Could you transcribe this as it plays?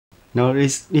No,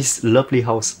 it's lovely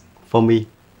house for me.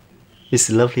 It's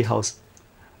a lovely house.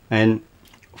 And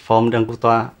from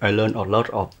Dankotuwa, I learned a lot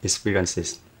of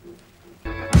experiences.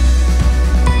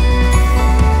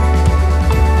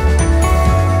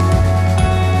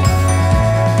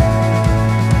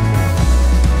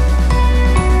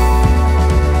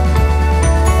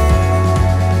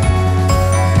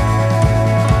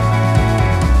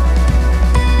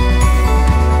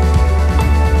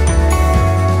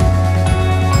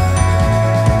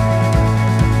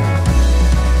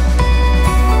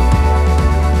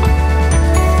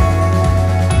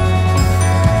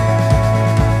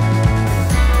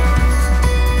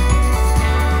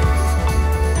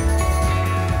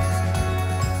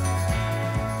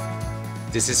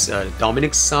 This is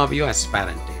Dominic Savio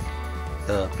Aspirante.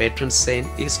 The patron saint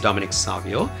is Dominic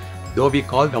Savio, though we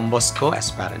call Don Bosco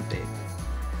Aspirante.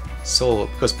 So,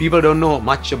 because people don't know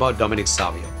much about Dominic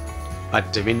Savio,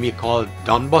 but when we call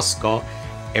Don Bosco,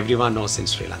 everyone knows in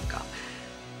Sri Lanka.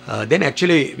 Then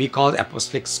actually we call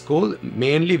Apostolic School,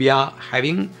 mainly we are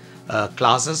having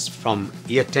classes from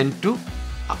year 10 to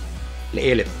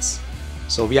A levels.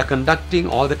 So we are conducting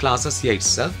all the classes here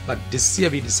itself, but this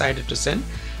year we decided to send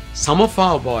some of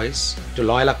our boys to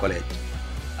Loyola College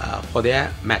for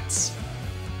their maths.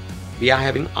 We are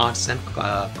having arts and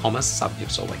commerce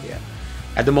subjects over here.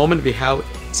 At the moment we have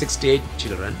 68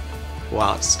 children who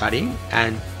are studying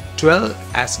and 12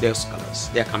 as day scholars.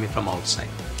 They are coming from outside.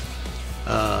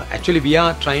 Actually we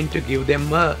are trying to give them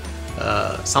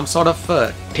some sort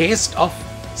of taste of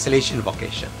Salesian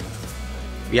vocation.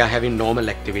 We are having normal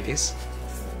activities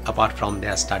apart from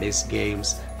their studies,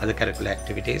 games, other curricular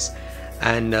activities.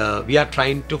 And we are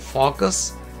trying to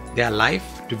focus their life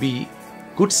to be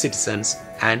good citizens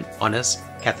and honest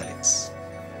Catholics.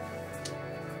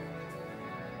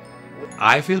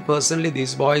 I feel personally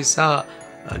these boys are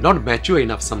not mature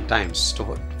enough sometimes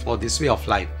for this way of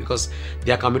life, because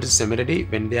they are coming to seminary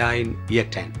when they are in year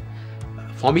 10.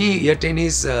 For me, year 10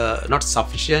 is not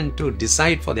sufficient to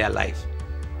decide for their life,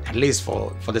 at least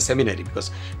for the seminary,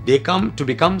 because they come to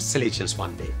become Salesians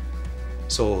one day.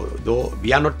 So though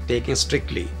we are not taking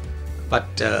strictly, but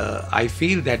I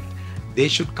feel that they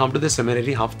should come to the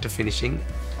seminary after finishing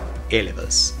A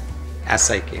levels, as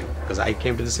I came, because I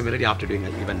came to the seminary after doing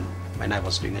even when I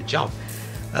was doing a job.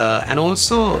 And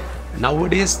also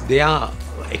nowadays they are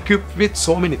equipped with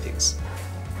so many things.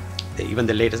 Even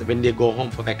the latest, when they go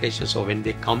home for vacations or when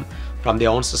they come from their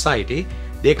own society,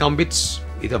 they come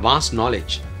with a vast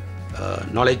knowledge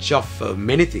of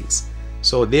many things.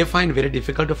 So they find very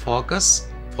difficult to focus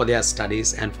for their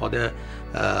studies and for the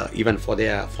even for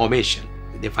their formation.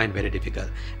 They find very difficult.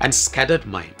 And scattered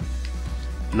mind,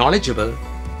 knowledgeable,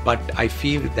 but I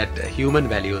feel that human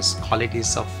values,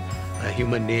 qualities of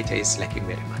human nature is lacking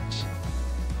very much.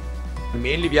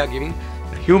 Mainly we are giving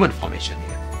human formation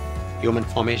here, human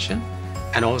formation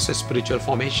and also spiritual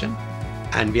formation,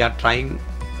 and we are telling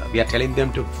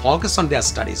them to focus on their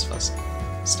studies first.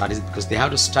 Studies, because they have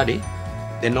to study,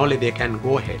 then only they can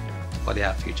go ahead for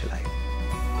their future life.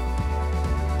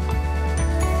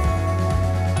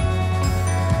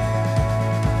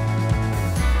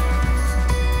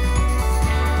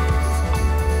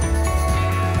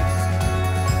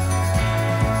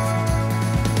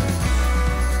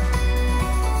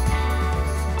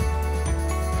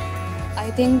 I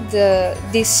think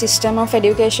this system of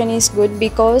education is good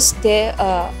because they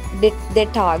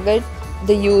target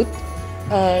the youth.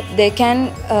 They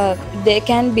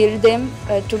can build them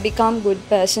to become good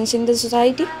persons in the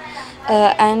society,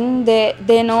 and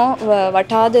they know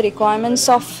what are the requirements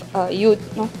of youth.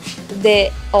 No?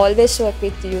 They always work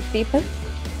with youth people.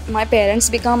 My parents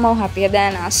become more happier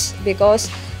than us because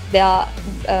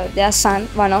their son,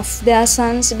 one of their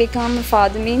sons, become a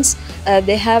father, means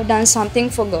they have done something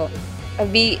for God.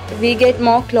 We get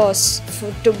more close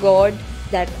to God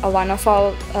that one of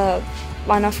our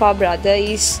brother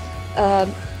is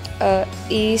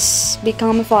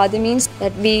become a father, means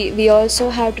that we also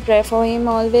have to pray for him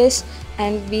always,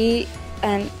 and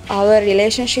our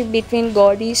relationship between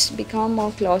God is become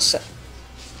more closer.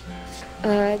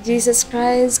 Jesus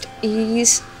Christ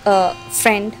is a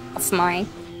friend of mine.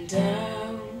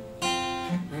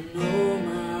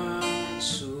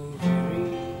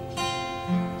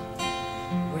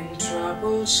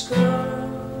 Troubles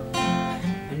come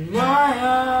and my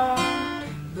heart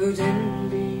burden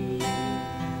be,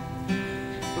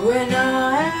 when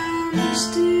I am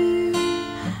still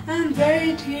and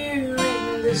wait here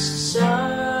in this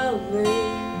silence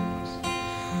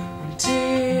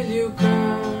until you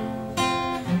come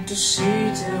to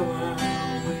sit a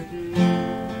while with me.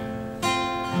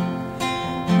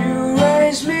 You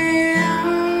raise me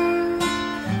up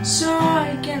so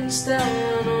I can can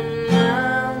stand on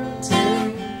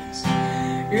mountains.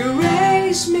 You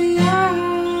raise me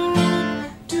up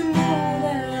to more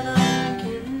than I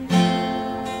can do.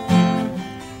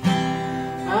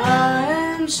 I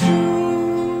am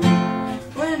strong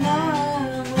when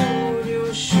I hold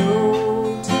your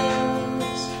shoulders.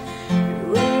 You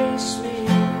raise me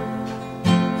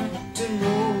up to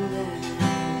more than I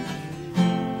can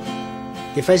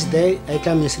do. The first day I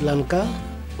come in Sri Lanka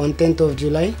on 10th of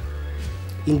July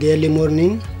in the early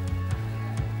morning.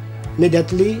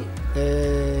 Immediately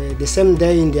the same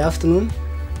day in the afternoon,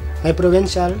 my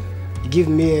provincial give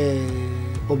me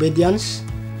obedience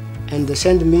and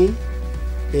send me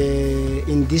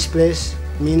in this place,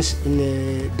 means in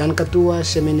Dankotuwa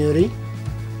seminary.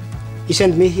 He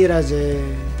sent me here as a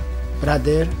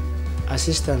brother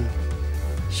assistant.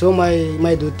 So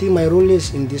my duty, my role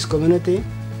is in this community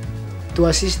to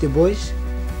assist the boys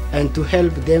and to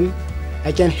help them.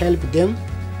 I can help them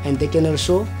and they can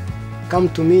also come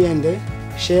to me and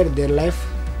share their life,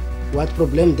 what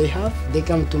problem they have. They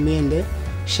come to me and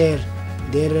share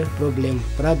their problem.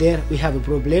 Brother, we have a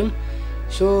problem.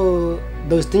 So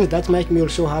those things that make me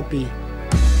also happy.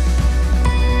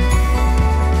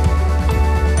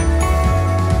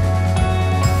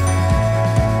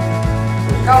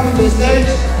 Come to the stage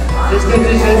is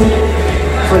ready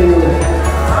for you.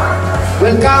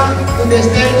 Welcome to the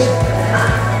stage.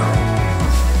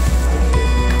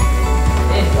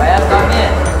 Why are you come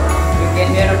here? You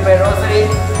came here to pray rosary?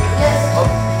 Yes. Oh,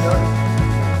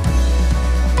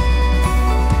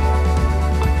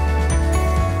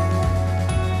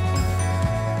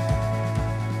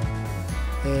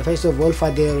 First of all,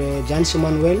 Father John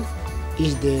Manuel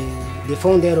is the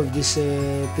founder of this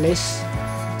place.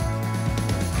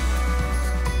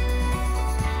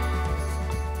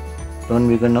 Don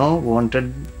Bosco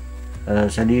wanted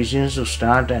Salesians to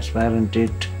start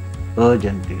Aspirantate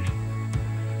urgently.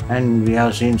 And we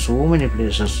have seen so many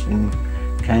places in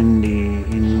Kandy,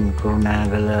 in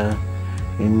Kurunagala,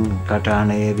 in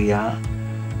Katana area,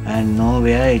 and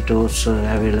nowhere it was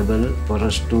available for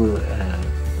us to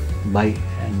buy,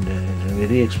 and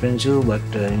very expensive, but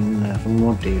in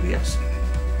remote areas.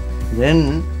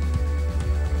 Then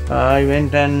I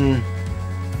went and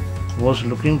was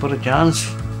looking for a chance.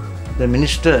 The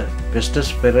minister,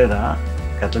 Festus Pereira,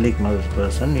 Catholic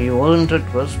person, he volunteered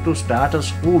us to start a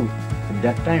school. At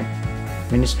that time,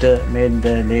 minister made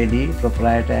the lady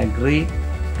proprietor agree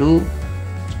to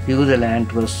give the land,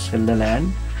 to sell the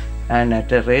land, and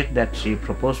at a rate that she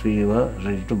proposed, we were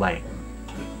ready to buy.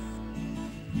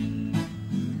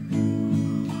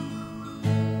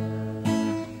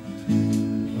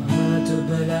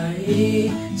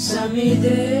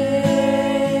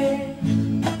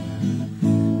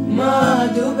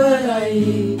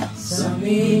 Madhubalai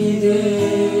Samide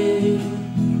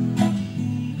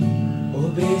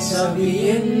Obe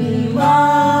Sabiyen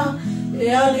Ma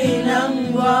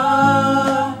Yalinangwa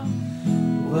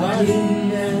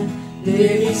Wadin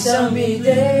Devi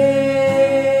Samide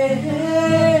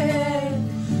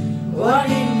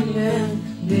Wadin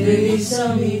Devi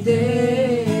Samide.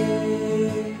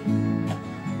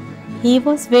 He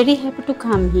was very happy to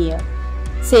come here.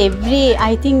 So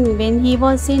I think when he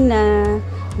was in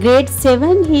grade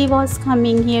 7, he was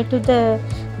coming here to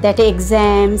that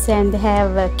exams and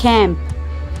have a camp.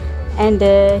 And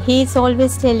he's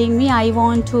always telling me, I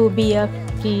want to be a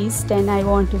priest and I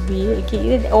want to be a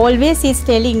kid. Always he's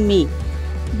telling me.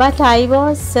 But I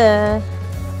was, that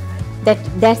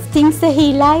things that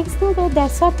he likes,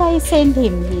 that's what I sent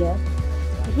him here.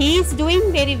 He's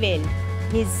doing very well.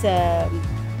 He's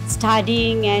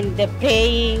studying and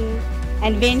praying.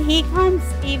 And when he comes,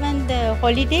 even the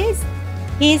holidays,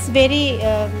 he's very,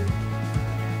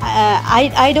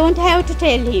 I don't have to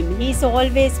tell him. He's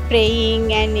always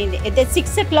praying, and at the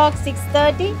 6 o'clock,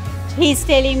 6:30, he's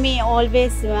telling me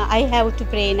always, I have to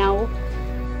pray now.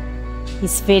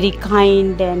 He's very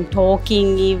kind and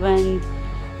talking even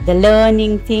the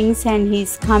learning things, and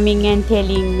he's coming and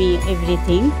telling me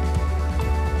everything.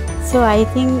 So I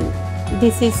think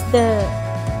this is the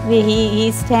way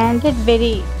he stands at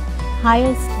very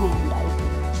higher stand, I think.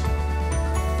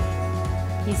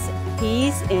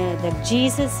 That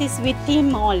Jesus is with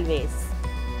him always.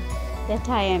 That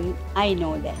I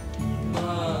know that.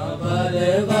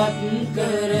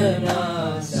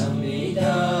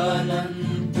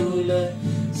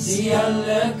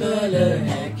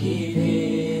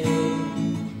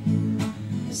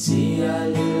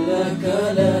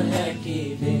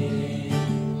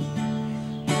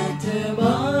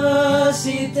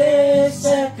 Site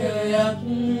sakayak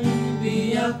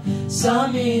biyak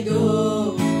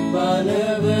samido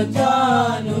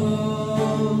balavatano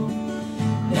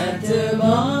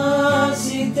natma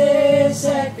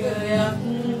Layak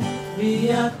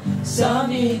biyak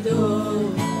samido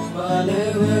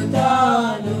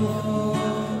balewetano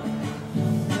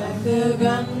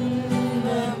Nakagan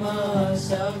nama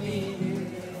samide.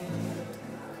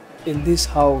 In this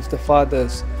house, the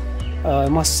fathers, I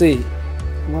must say,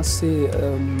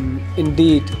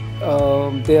 indeed,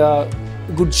 they are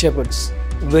good shepherds,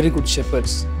 very good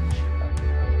shepherds.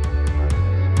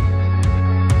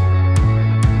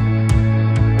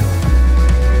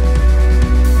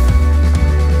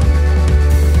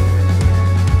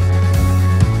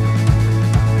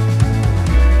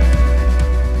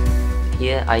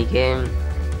 Here I came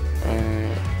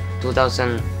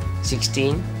 2016,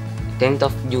 10th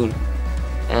of June.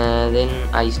 Then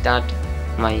I start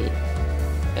my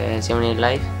seminary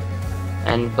life,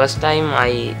 and first time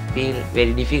I feel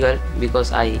very difficult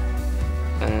because I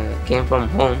came from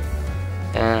home.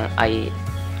 I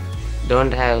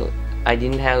didn't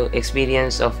have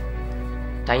experience of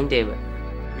timetable.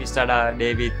 We start our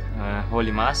day with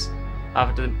Holy Mass.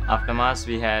 After Mass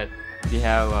we have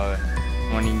our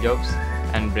morning jobs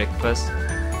and breakfast,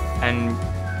 and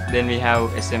then we have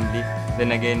assembly.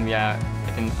 Then again we are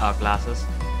attend our classes.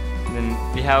 Then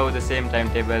we have the same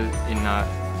timetable in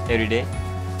every day,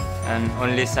 and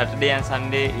only Saturday and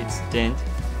Sunday it's changed.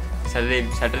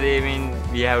 Saturday mean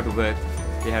we have to work.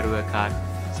 We have to work hard.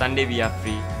 Sunday we are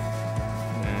free.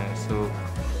 So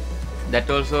that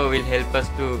also will help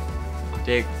us to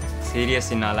take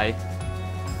serious in our life.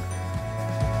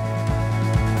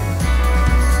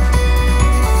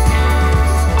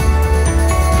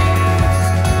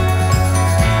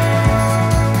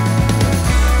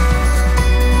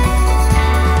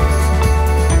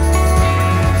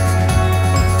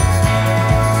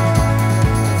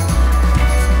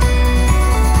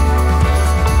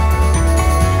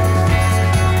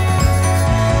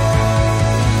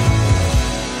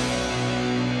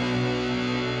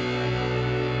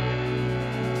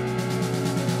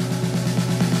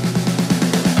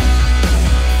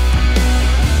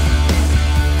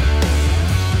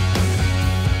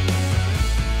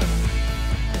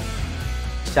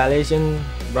 Salesian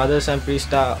brothers and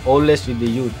priests are always with the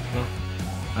youth.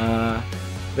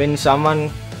 When someone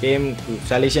came to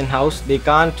Salesian house, they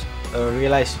can't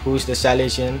realize who is the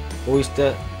Salesian, who is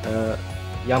the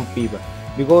young people,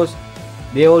 because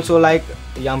they also like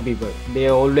young people. They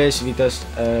are always with us,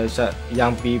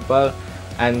 young people,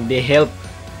 and they help.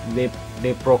 They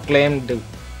proclaim the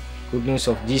good news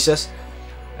of Jesus.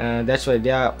 That's why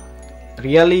they are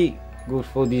really good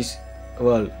for this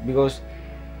world, because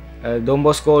Don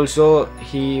Bosco also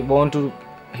he wanted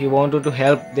to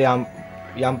help the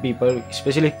young people,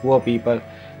 especially poor people.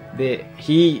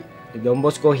 Don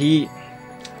Bosco he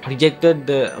rejected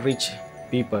the rich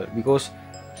people because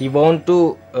he want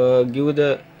to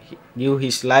give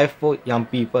his life for young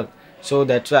people. So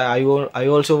that's why I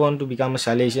also want to become a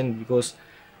Salesian, because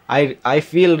I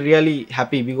feel really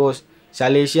happy because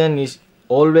Salesian is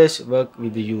always work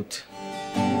with the youth.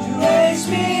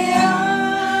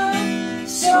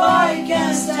 So I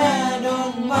can stand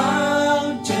on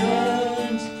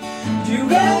mountains. You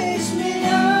raise me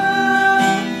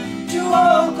up to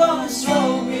walk on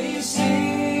stormy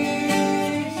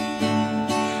seas.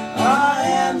 I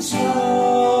am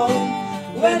strong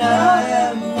when I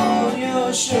am on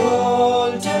your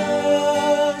shoulder.